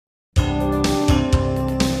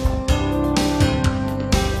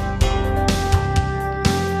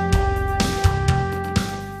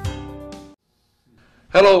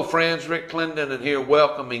Hello friends, Rick Clendenen here,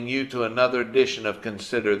 welcoming you to another edition of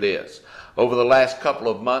Consider This. Over the last couple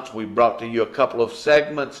of months, we've brought to you a couple of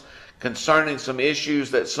segments concerning some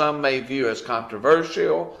issues that some may view as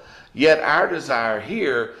controversial, yet our desire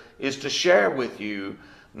here is to share with you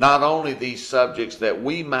not only these subjects that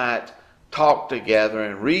we might talk together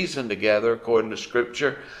and reason together according to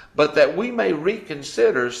Scripture, but that we may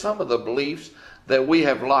reconsider some of the beliefs that we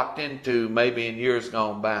have locked into maybe in years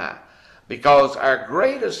gone by. Because our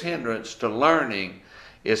greatest hindrance to learning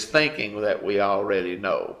is thinking that we already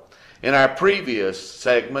know. In our previous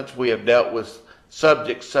segments, we have dealt with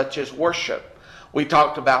subjects such as worship. We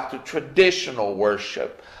talked about the traditional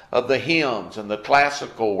worship of the hymns and the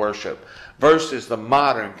classical worship versus the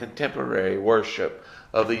modern contemporary worship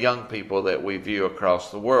of the young people that we view across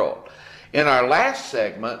the world. In our last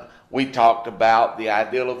segment, we talked about the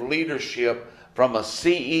ideal of leadership from a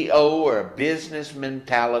CEO or a business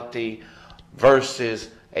mentality versus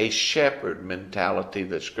a shepherd mentality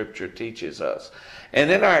that Scripture teaches us.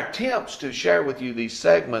 And in our attempts to share with you these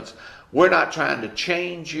segments, we're not trying to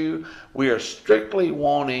change you. We are strictly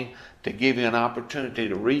wanting to give you an opportunity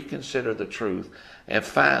to reconsider the truth and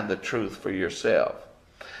find the truth for yourself.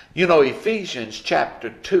 You know, Ephesians chapter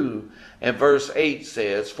 2 and verse 8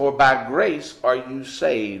 says, "For by grace are you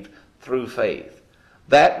saved through faith,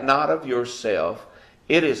 that not of yourself,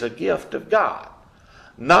 it is a gift of God,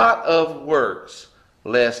 not of works,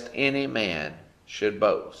 lest any man should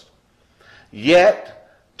boast."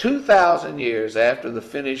 Yet, 2,000 years after the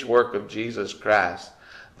finished work of Jesus Christ,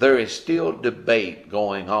 there is still debate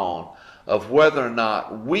going on of whether or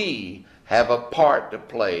not we have a part to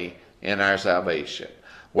play in our salvation,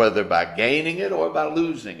 whether by gaining it or by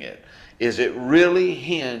losing it. Is it really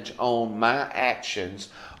hinge on my actions,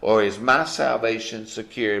 or is my salvation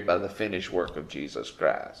secured by the finished work of Jesus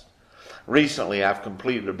Christ? Recently, I've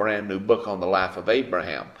completed a brand new book on the life of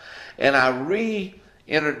Abraham, and I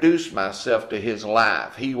reintroduced myself to his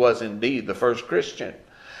life. He was indeed the first Christian.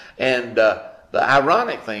 And the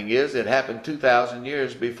ironic thing is, it happened 2,000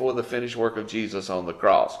 years before the finished work of Jesus on the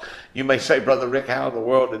cross. You may say, "Brother Rick, how in the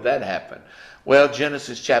world did that happen?" Well,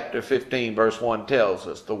 Genesis chapter 15, verse 1 tells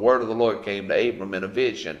us, "The word of the Lord came to Abram in a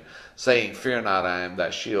vision, saying, Fear not, I am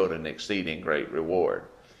thy shield and exceeding great reward."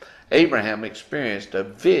 Abraham experienced a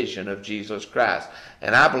vision of Jesus Christ.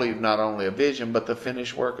 And I believe not only a vision, but the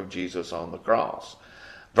finished work of Jesus on the cross.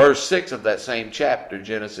 Verse 6 of that same chapter,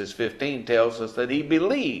 Genesis 15, tells us that he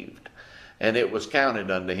believed, and it was counted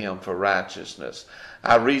unto him for righteousness.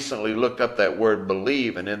 I recently looked up that word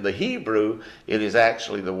believe, and in the Hebrew, it is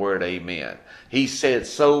actually the word amen. He said,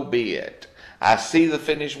 "So be it. I see the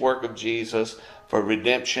finished work of Jesus for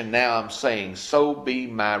redemption. Now I'm saying, so be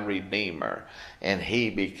my Redeemer." And he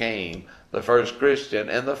became the first Christian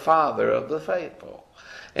and the father of the faithful.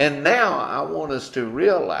 And now I want us to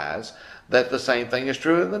realize that the same thing is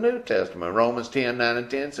true in the New Testament. Romans 10, 9 and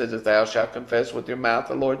 10 says, "If thou shalt confess with your mouth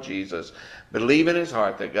the Lord Jesus, believe in his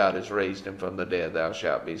heart that God has raised him from the dead, thou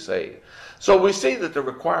shalt be saved." So we see that the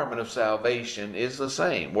requirement of salvation is the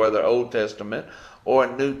same, whether Old Testament or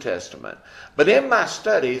New Testament. But in my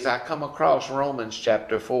studies, I come across Romans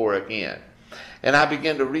chapter 4 again. And I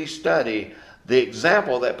begin to restudy the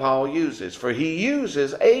example that Paul uses. For he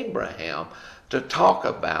uses Abraham to talk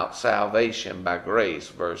about salvation by grace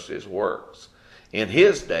versus works. In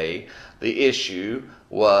his day, the issue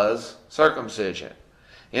was circumcision.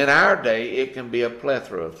 In our day, it can be a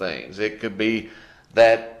plethora of things. It could be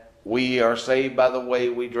that we are saved by the way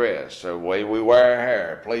we dress, or the way we wear our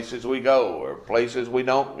hair, places we go, or places we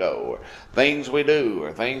don't go, or things we do,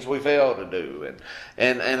 or things we fail to do.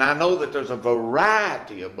 And I know that there's a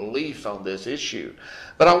variety of beliefs on this issue.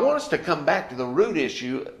 But I want us to come back to the root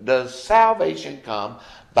issue. Does salvation come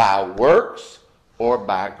by works or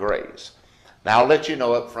by grace? Now, I'll let you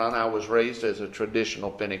know up front, I was raised as a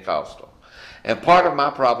traditional Pentecostal. And part of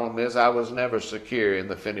my problem is I was never secure in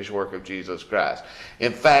the finished work of Jesus Christ.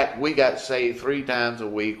 In fact, we got saved 3 times a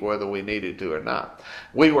week whether we needed to or not.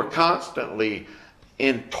 We were constantly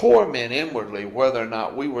in torment inwardly whether or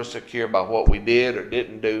not we were secure by what we did or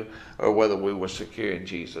didn't do, or whether we were secure in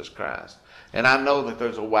Jesus Christ. And I know that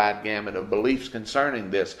there's a wide gamut of beliefs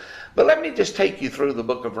concerning this. But let me just take you through the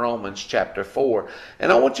book of Romans chapter 4.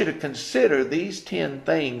 And I want you to consider these 10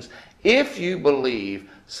 things if you believe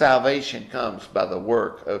salvation comes by the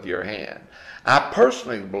work of your hand. I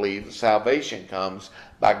personally believe that salvation comes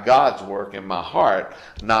by God's work in my heart,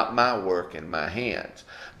 not my work in my hands.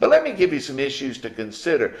 But let me give you some issues to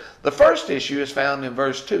consider. The first issue is found in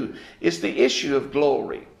verse 2. It's the issue of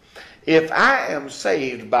glory. If I am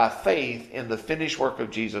saved by faith in the finished work of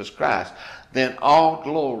Jesus Christ, then all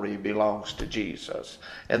glory belongs to Jesus.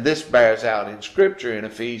 And this bears out in Scripture in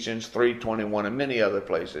Ephesians 3:21 and many other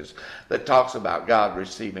places that talks about God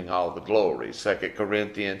receiving all the glory. 2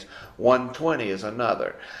 Corinthians 1:20 is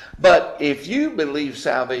another. But if you believe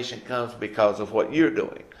salvation comes because of what you're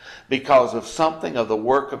doing, because of something of the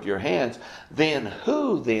work of your hands, then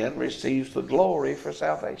who then receives the glory for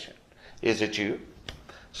salvation? Is it you?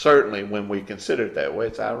 Certainly, when we consider it that way,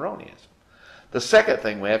 it's erroneous. The second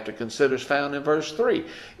thing we have to consider is found in verse 3.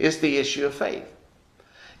 It's the issue of faith.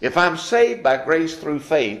 If I'm saved by grace through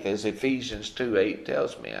faith, as Ephesians 2:8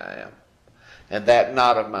 tells me I am, and that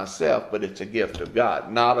not of myself, but it's a gift of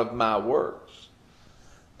God, not of my works,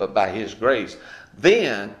 but by His grace,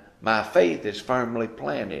 then my faith is firmly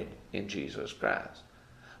planted in Jesus Christ.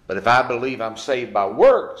 But if I believe I'm saved by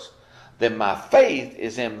works, then my faith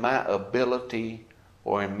is in my ability,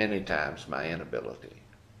 or in many times my inability.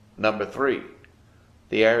 Number 3,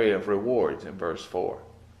 the area of rewards in verse 4.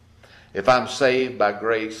 If I'm saved by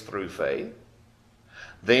grace through faith,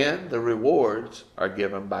 then the rewards are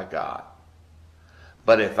given by God.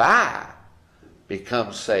 But if I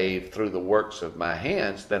become saved through the works of my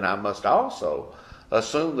hands, then I must also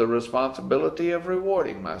assume the responsibility of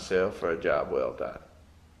rewarding myself for a job well done.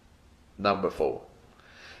 Number 4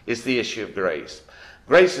 is the issue of grace.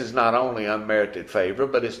 Grace is not only unmerited favor,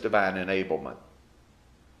 but it's divine enablement.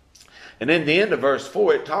 And in the end of verse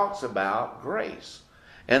 4, it talks about grace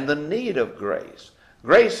and the need of grace.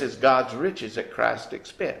 Grace is God's riches at Christ's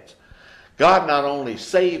expense. God not only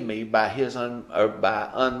saved me by by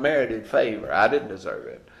unmerited favor, I didn't deserve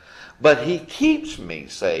it, but He keeps me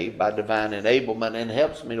saved by divine enablement and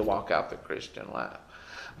helps me to walk out the Christian life.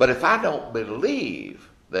 But if I don't believe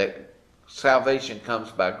that salvation comes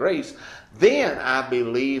by grace, then I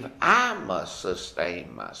believe I must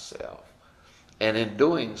sustain myself. And in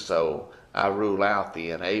doing so, I rule out the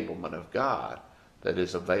enablement of God that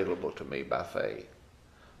is available to me by faith.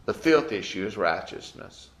 The fifth issue is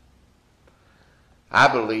righteousness. I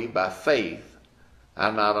believe by faith, I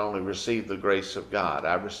not only receive the grace of God,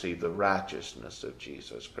 I receive the righteousness of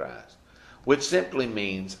Jesus Christ, which simply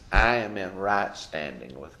means I am in right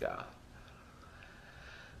standing with God.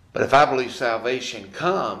 But if I believe salvation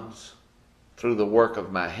comes through the work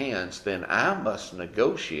of my hands, then I must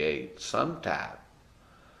negotiate some type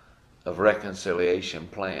of reconciliation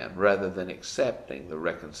plan rather than accepting the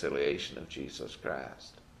reconciliation of Jesus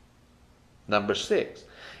Christ. Number 6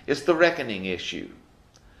 is the reckoning issue.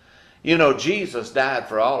 You know, Jesus died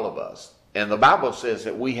for all of us, and the Bible says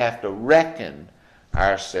that we have to reckon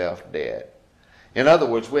ourselves dead. In other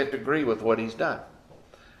words, we have to agree with what He's done.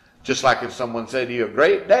 Just like if someone said to you, "A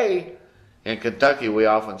great day," in Kentucky we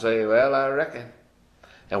often say, "Well, I reckon."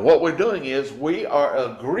 And what we're doing is we are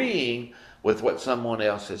agreeing with what someone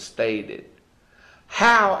else has stated.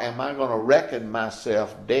 How am I going to reckon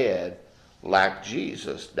myself dead like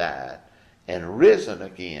Jesus died and risen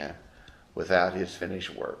again without His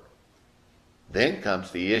finished work? Then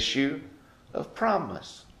comes the issue of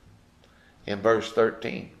promise in verse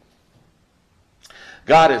 13.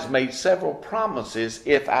 God has made several promises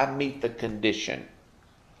if I meet the condition.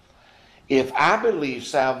 If I believe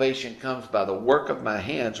salvation comes by the work of my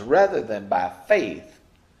hands rather than by faith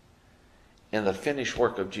in the finished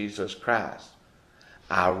work of Jesus Christ,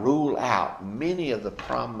 I rule out many of the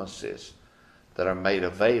promises that are made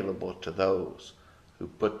available to those who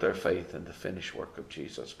put their faith in the finished work of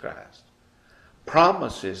Jesus Christ.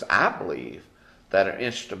 Promises, I believe, that are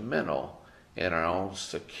instrumental in our own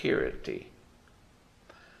security.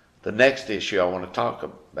 The next issue I want to talk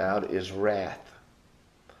about is wrath.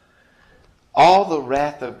 All the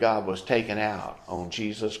wrath of God was taken out on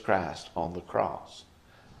Jesus Christ on the cross.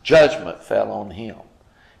 Judgment fell on Him.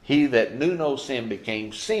 He that knew no sin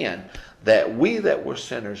became sin, that we that were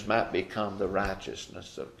sinners might become the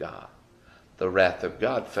righteousness of God. The wrath of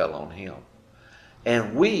God fell on Him.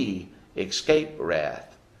 And we escape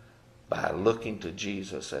wrath by looking to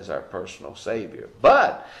Jesus as our personal Savior.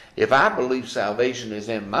 But if I believe salvation is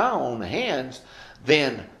in my own hands,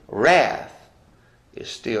 then wrath is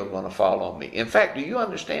still going to fall on me. In fact, do you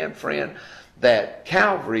understand, friend, that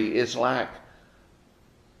Calvary is like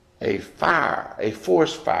a fire, a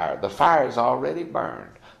forest fire. The fire is already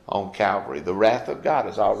burned on Calvary. The wrath of God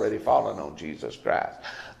has already fallen on Jesus Christ.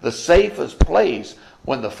 The safest place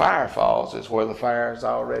when the fire falls is where the fire is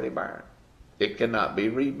already burned. It cannot be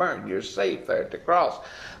reburned. You're safe there at the cross.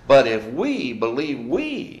 But if we believe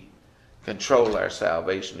we control our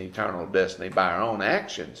salvation, eternal destiny by our own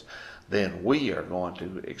actions, then we are going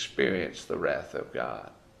to experience the wrath of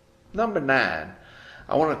God. Number 9,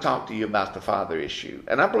 I want to talk to you about the father issue.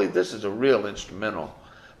 And I believe this is a real instrumental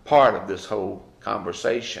part of this whole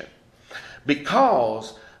conversation.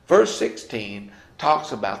 Because verse 16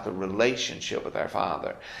 talks about the relationship with our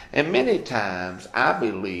Father. And many times I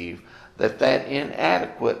believe that that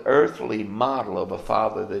inadequate earthly model of a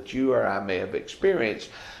father that you or I may have experienced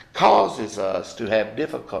causes us to have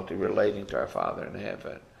difficulty relating to our Father in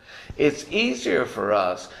heaven. It's easier for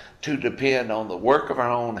us to depend on the work of our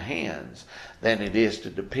own hands than it is to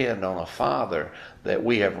depend on a father that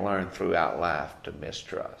we have learned throughout life to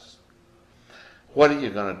mistrust. What are you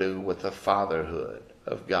going to do with the fatherhood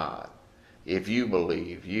of God if you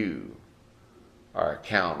believe you are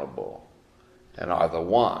accountable and are the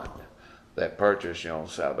one that purchased your own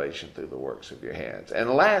salvation through the works of your hands? And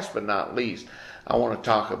last but not least, I want to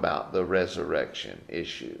talk about the resurrection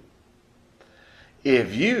issue.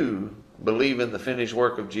 If you believe in the finished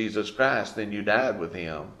work of Jesus Christ, then you died with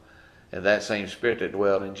him, and that same Spirit that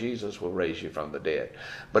dwelled in Jesus will raise you from the dead.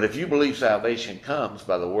 But if you believe salvation comes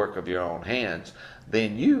by the work of your own hands,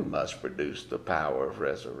 then you must produce the power of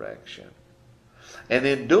resurrection. And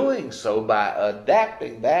in doing so, by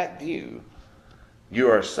adapting that view, you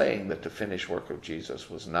are saying that the finished work of Jesus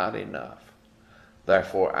was not enough.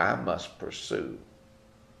 Therefore, I must pursue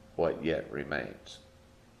what yet remains.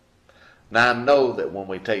 Now, I know that when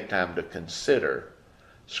we take time to consider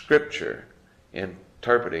Scripture,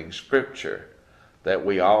 interpreting Scripture, that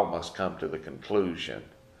we all must come to the conclusion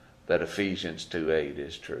that Ephesians 2:8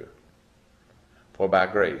 is true. For by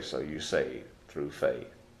grace are you saved through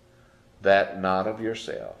faith, that not of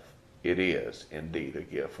yourself, it is indeed a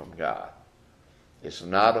gift from God. It's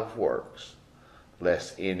not of works,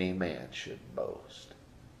 lest any man should boast.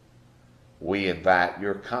 We invite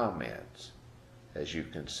your comments as you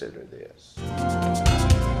consider this.